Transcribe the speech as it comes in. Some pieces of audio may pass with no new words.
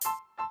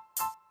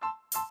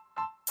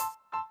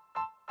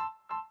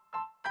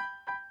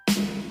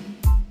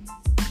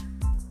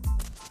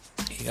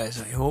guys,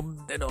 I hope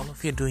that all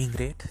of you are doing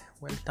great.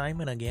 Well,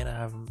 time and again I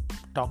have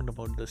talked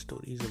about the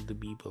stories of the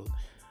people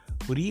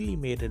who really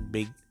made it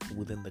big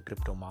within the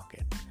crypto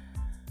market.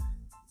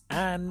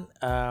 And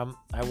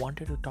I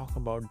wanted to talk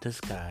about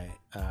this guy.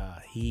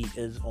 He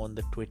is on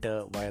the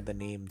Twitter via the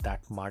name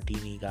That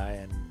Martini Guy,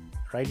 and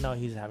right now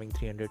he's having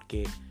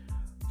 300k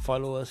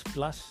followers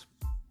plus.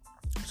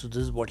 So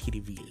this is what he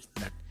revealed,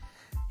 that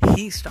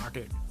he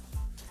started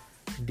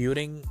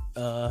during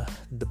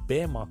the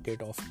bear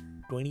market of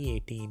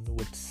 2018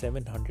 with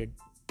 700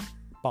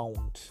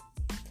 pounds.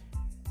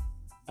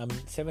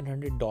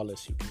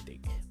 $700 you can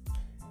take.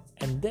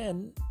 And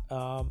then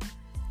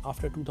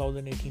after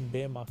 2018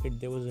 bear market,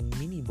 there was a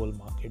mini bull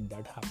market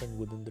that happened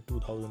within the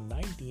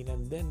 2019,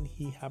 and then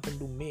he happened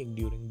to make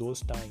during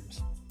those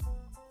times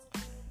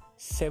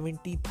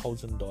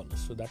 $70,000.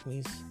 So that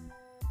means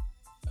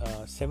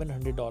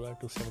 $700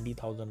 to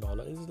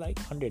 $70,000 is like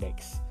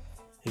 100x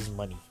his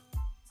money.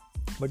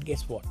 But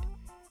guess what?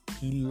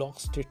 He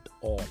lost it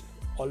all,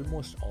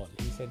 almost all.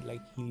 He said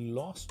like he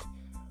lost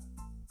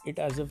it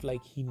as if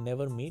like he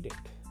never made it.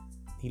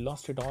 He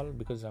lost it all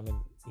because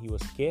he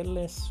was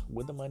careless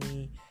with the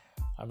money.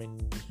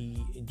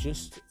 He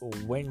just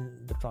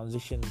went the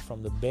transition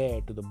from the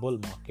bear to the bull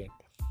market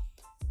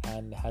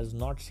and has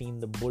not seen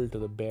the bull to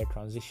the bear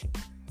transition.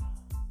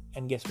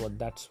 And guess what?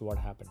 That's what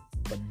happened.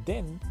 But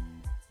then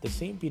the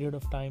same period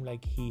of time,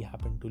 like he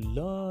happened to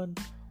learn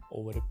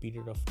over a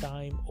period of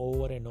time,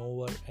 over and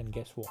over. And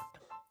guess what?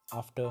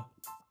 After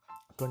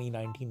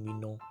 2019, we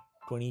know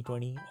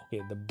 2020,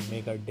 okay, the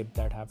mega dip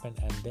that happened,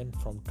 and then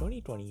from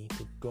 2020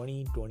 to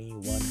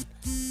 2021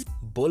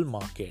 bull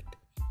market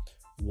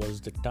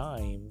was the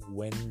time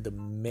when the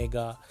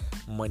mega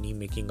money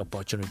making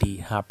opportunity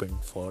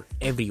happened for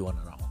everyone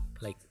around.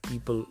 Like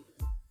people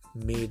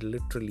made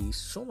literally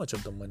so much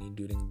of the money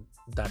during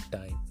that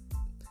time,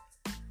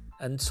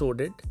 and so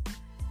did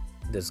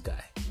this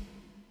guy.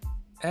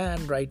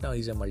 And right now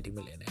he's a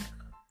multimillionaire.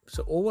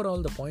 So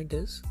overall the point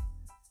is,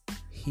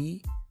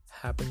 he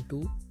happened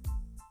to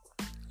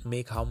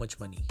make how much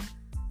money?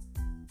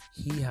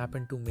 He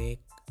happened to make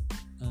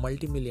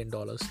multi-million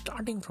dollars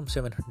starting from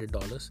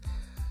 $700,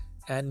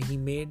 and he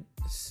made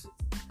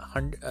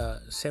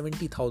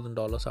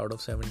 $70,000 out of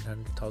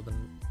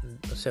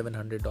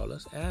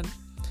 $700, and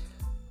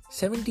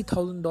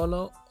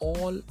 $70,000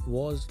 all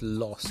was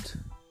lost.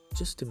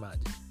 Just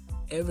imagine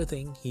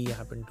everything he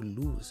happened to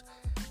lose,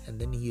 and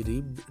then he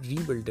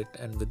rebuilt it,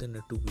 and within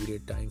a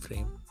 2-period time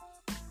frame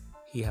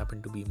he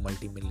happened to be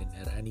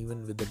multi-millionaire. And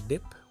even with the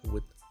dip,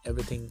 with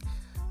everything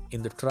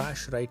in the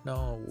trash right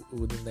now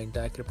within the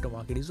entire crypto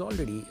market, is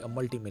already a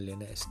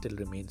multi-millionaire, still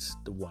remains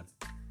the one.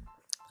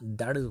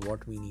 That is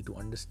what we need to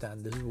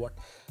understand. This is what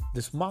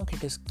this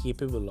market is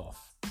capable of,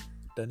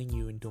 turning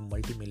you into a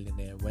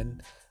multi-millionaire when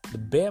the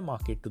bear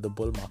market to the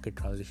bull market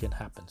transition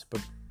happens.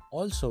 But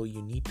also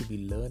you need to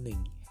be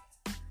learning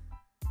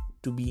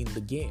to be in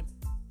the game.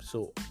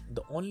 So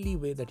the only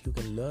way that you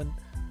can learn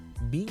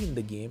being in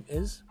the game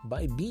is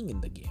by being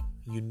in the game.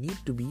 You need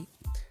to be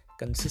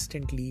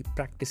consistently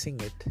practicing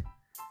it,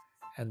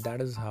 and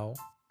that is how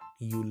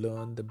you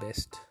learn the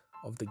best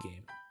of the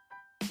game.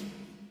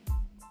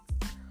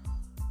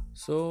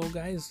 So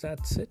guys,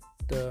 that's it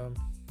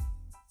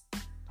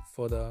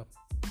for the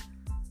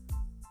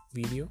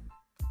video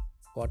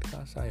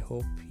podcast. I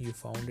hope you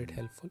found it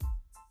helpful.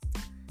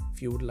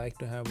 If you would like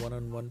to have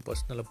one-on-one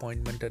personal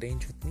appointment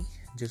arranged with me,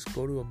 just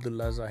go to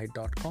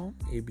abdullahzahid.com,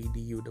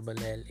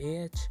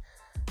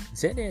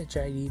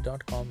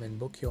 abdullahzahid.com, and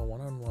book your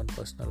one-on-one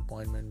personal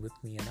appointment with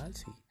me, and I'll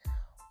see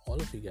all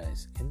of you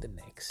guys in the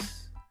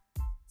next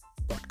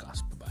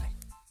podcast. Bye-bye.